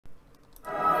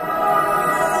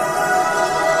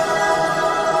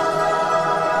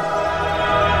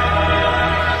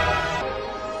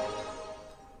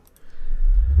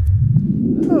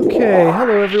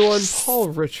Paul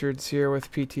Richards here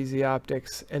with PTZ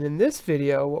Optics, and in this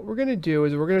video what we're going to do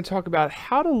is we're going to talk about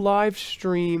how to live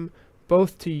stream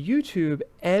both to YouTube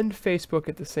and Facebook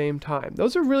at the same time.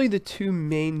 Those are really the two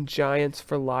main giants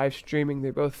for live streaming.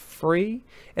 They're both free,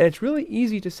 and it's really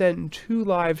easy to send two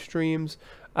live streams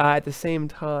at the same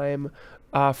time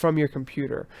from your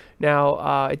computer.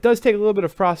 Now, it does take a little bit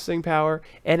of processing power,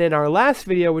 and in our last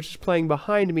video, which is playing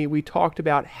behind me, we talked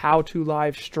about how to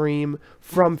live stream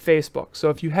from Facebook. So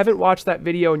if you haven't watched that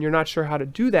video and you're not sure how to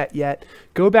do that yet,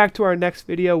 go back to our next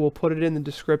video. We'll put it in the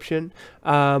description,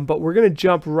 but we're going to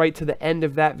jump right to the end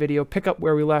of that video, pick up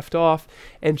where we left off,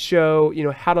 and show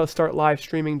how to start live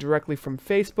streaming directly from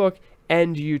Facebook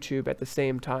and YouTube at the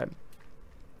same time.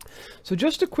 So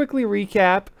just to quickly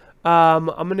recap, I'm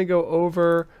going to go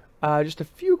over just a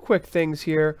few quick things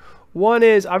here. One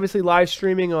is obviously live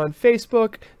streaming on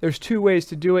Facebook. There's two ways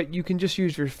to do it. You can just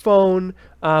use your phone,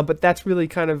 but that's really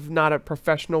kind of not a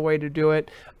professional way to do it.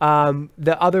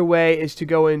 The other way is to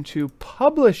go into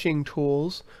publishing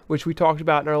tools, which we talked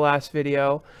about in our last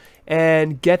video,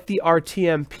 and get the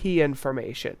RTMP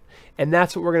information. And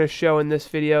that's what we're going to show in this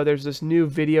video. There's this new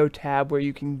video tab where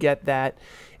you can get that.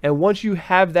 And once you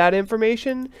have that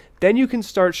information, then you can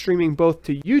start streaming both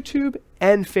to YouTube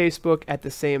and Facebook at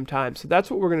the same time. So that's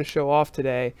what we're going to show off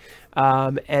today.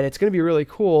 And it's going to be really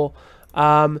cool.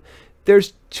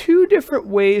 There's two different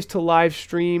ways to live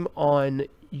stream on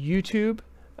YouTube.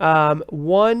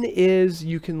 One is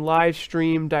you can live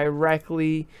stream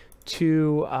directly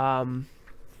to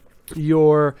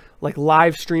your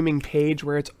live streaming page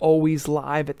where it's always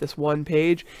live at this one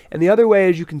page, and the other way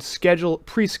is you can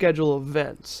pre-schedule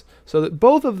events, so that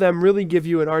both of them really give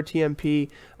you an RTMP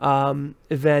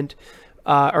event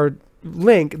or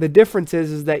link. The difference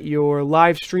is that your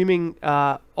live streaming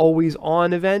always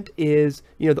on event is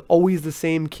always the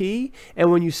same key,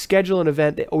 and when you schedule an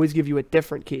event they always give you a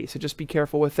different key, so just be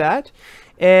careful with that.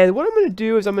 And what I'm going to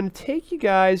do is I'm going to take you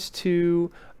guys to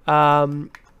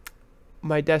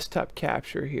my desktop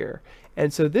capture here,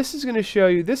 and so this is going to show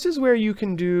you, this is where you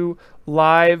can do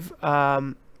live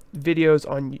videos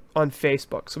on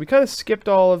Facebook. So we kind of skipped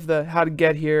all of the how to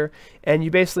get here, and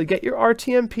you basically get your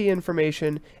RTMP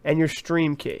information and your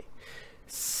stream key.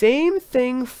 Same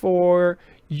thing for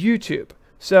YouTube.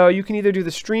 So you can either do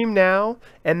the stream now,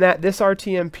 and this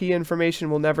RTMP information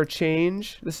will never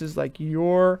change. This is like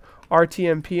your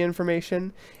RTMP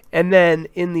information. And then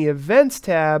in the events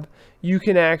tab, you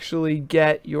can actually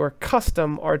get your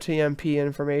custom RTMP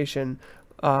information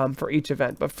for each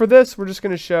event. But for this, we're just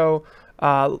going to show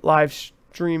live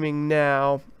streaming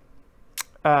now,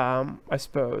 I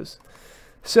suppose.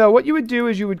 So what you would do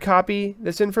is you would copy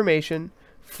this information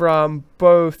from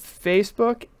both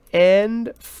Facebook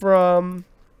and from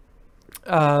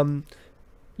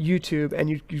YouTube, and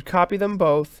you copy them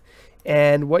both.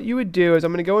 And what you would do is,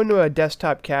 I'm going to go into a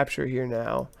desktop capture here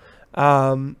now,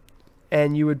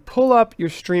 and you would pull up your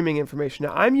streaming information.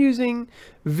 Now I'm using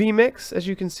vMix, as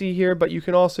you can see here, but you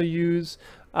can also use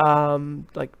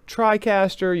like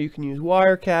TriCaster, you can use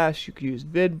Wirecast, you can use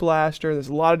VidBlaster. There's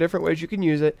a lot of different ways you can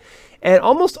use it, and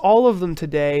almost all of them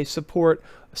today support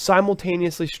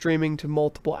simultaneously streaming to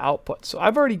multiple outputs. So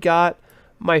I've already got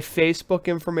my Facebook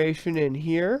information in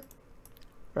here,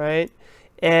 right?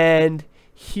 And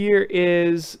here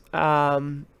is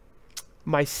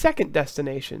my second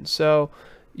destination. So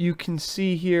you can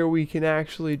see here we can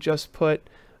actually just put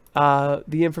the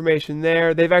information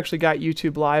there. They've actually got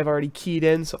YouTube Live already keyed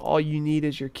in, so all you need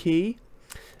is your key.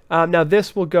 Now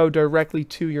this will go directly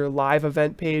to your live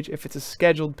event page. If it's a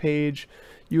scheduled page,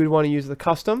 you would want to use the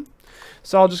custom.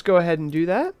 So I'll just go ahead and do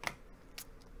that.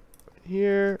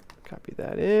 Here, copy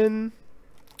that in,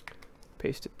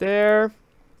 paste it there,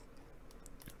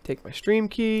 take my stream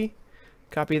key,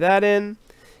 copy that in,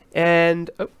 and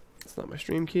oh, it's not my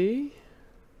stream key.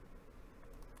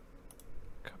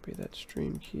 Copy that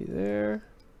stream key there.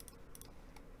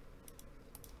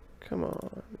 Come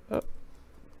on. Oh,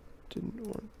 didn't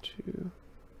want to.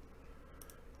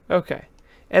 Okay.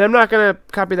 And I'm not going to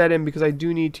copy that in because I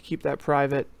do need to keep that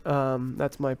private.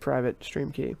 That's my private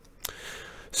stream key.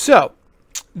 So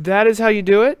that is how you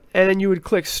do it. And then you would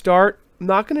click start. I'm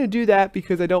not going to do that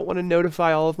because I don't want to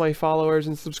notify all of my followers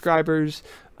and subscribers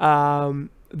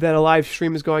that a live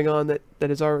stream is going on that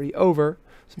is already over.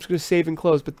 So I'm just going to save and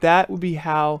close, but that would be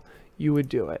how you would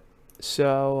do it.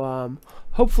 So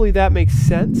hopefully that makes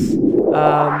sense.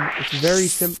 It's very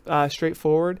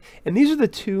straightforward, and these are the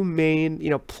two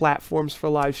main platforms for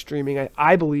live streaming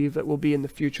I believe that will be in the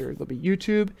future. There'll be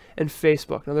YouTube and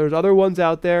Facebook. Now there's other ones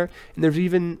out there, and there's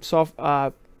even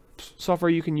software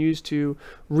you can use to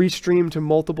restream to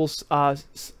multiple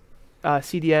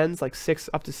CDNs, like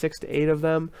up to 6 to 8 of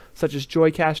them, such as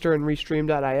Joycaster and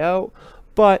Restream.io.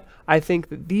 But I think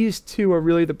that these two are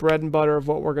really the bread and butter of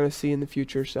what we're going to see in the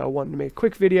future. So I wanted to make a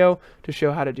quick video to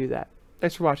show how to do that.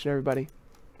 Thanks for watching, everybody.